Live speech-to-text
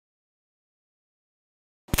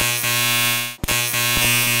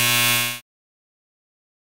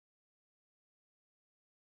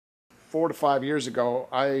4 to 5 years ago,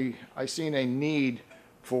 I seen a need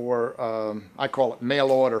for, I call it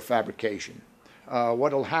mail order fabrication.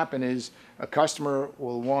 What will happen is a customer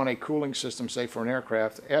will want a cooling system, say for an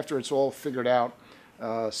aircraft. After it's all figured out,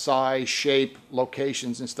 size, shape,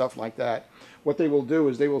 locations, and stuff like that, what they will do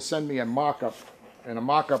is they will send me a mock-up, and a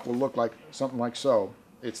mock-up will look like something like so.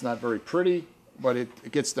 It's not very pretty, but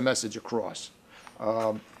it gets the message across.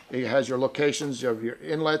 It has your locations of your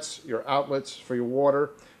inlets, your outlets for your water,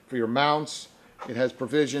 for your mounts. It has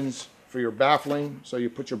provisions for your baffling, so you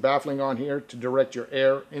put your baffling on here to direct your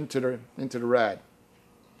air into the rad.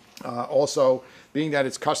 Also, being that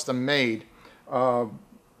it's custom made,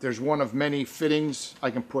 there's one of many fittings.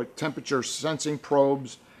 I can put temperature sensing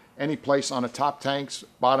probes any place on the top tanks,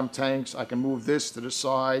 bottom tanks. I can move this to the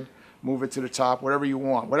side, move it to the top, whatever you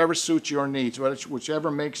want, whatever suits your needs,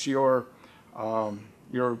 whichever makes your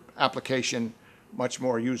application much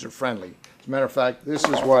more user-friendly. As a matter of fact, this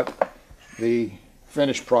is what the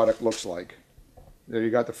finished product looks like. There you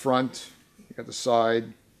got the front, you got the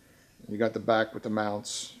side, you got the back with the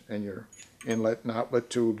mounts and your inlet and outlet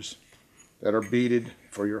tubes that are beaded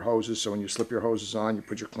for your hoses, so when you slip your hoses on, you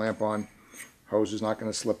put your clamp on, hose is not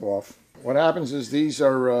going to slip off. What happens is these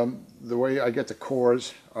are the way I get the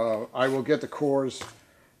cores. I will get the cores,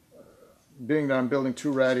 being that I'm building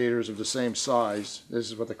 2 radiators of the same size. This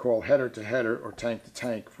is what they call header to header or tank to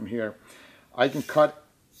tank from here. I can cut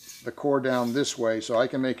the core down this way, so I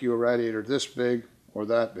can make you a radiator this big or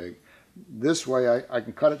that big. This way I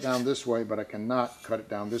can cut it down this way, but I cannot cut it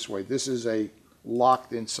down this way. This is a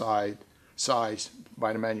locked inside size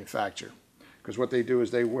by the manufacturer, because what they do is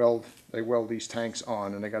they weld these tanks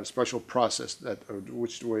on, and they got a special process that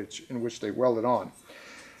in which they weld it on.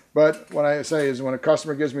 But what I say is when a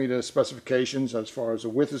customer gives me the specifications as far as the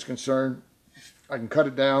width is concerned, I can cut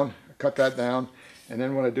it down, cut that down, and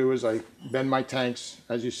then what I do is I bend my tanks,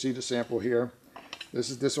 as you see the sample here.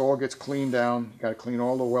 This all gets cleaned down. You got to clean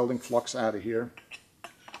all the welding flux out of here.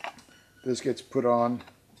 This gets put on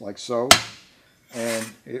like so, and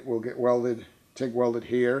it will get welded, TIG welded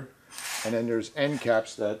here, and then there's end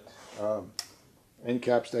caps that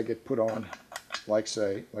get put on like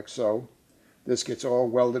so. This gets all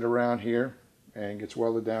welded around here and gets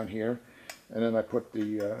welded down here, and then I put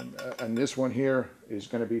the and this one here is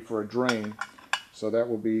going to be for a drain, so that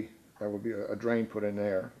will be a drain put in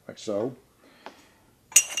there like so.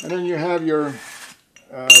 And then you have your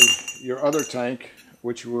other tank,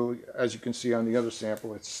 which will, as you can see on the other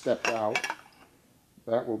sample, it's stepped out.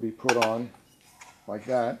 That will be put on like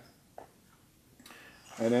that.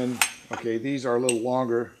 And then, okay, these are a little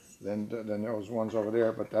longer than those ones over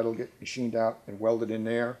there, but that'll get machined out and welded in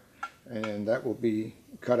there, and that will be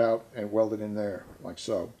cut out and welded in there like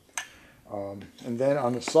so. And then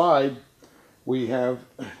on the side we have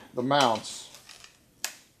the mounts.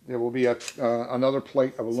 There will be another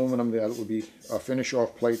plate of aluminum that will be a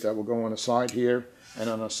finish-off plate that will go on the side here and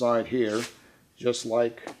on the side here, just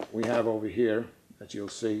like we have over here, that you'll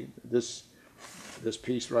see this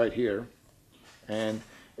piece right here. And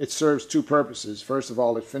it serves 2 purposes. First of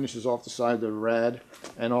all, it finishes off the side of the rad,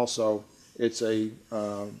 and also it's a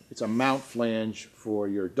mount flange for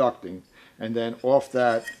your ducting. And then off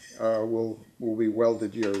that will be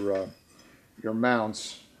welded your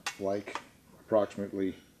mounts, like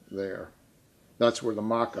approximately there. That's where the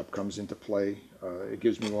mock-up comes into play. It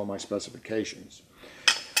gives me all my specifications.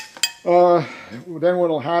 Then what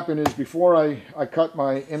will happen is before I cut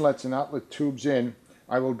my inlets and outlet tubes in,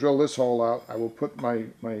 I will drill this hole out. I will put my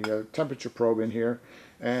temperature probe in here,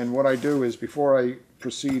 and what I do is before I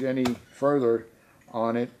proceed any further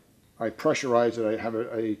on it, I pressurize it. I have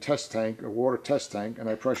a test tank, a water test tank, and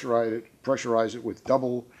I pressurize it with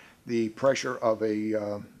double the pressure of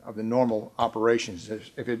the normal operations.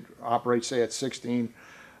 If it operates, say, at 16,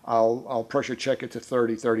 I'll pressure check it to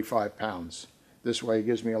 30, 35 pounds. This way it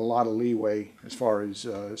gives me a lot of leeway as far as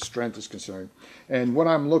strength is concerned. And what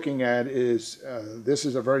I'm looking at is, this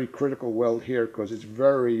is a very critical weld here because it's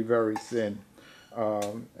very, very thin.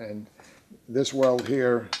 And this weld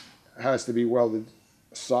here has to be welded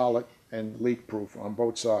solid and leak-proof on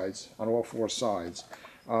both sides, on all 4 sides.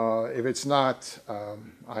 If it's not,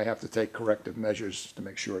 I have to take corrective measures to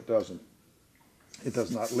make sure it does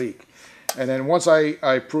not leak. And then once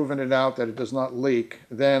I've proven it out that it does not leak,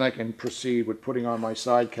 then I can proceed with putting on my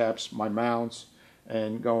side caps, my mounts,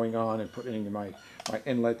 and going on and putting in my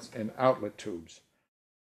inlets and outlet tubes.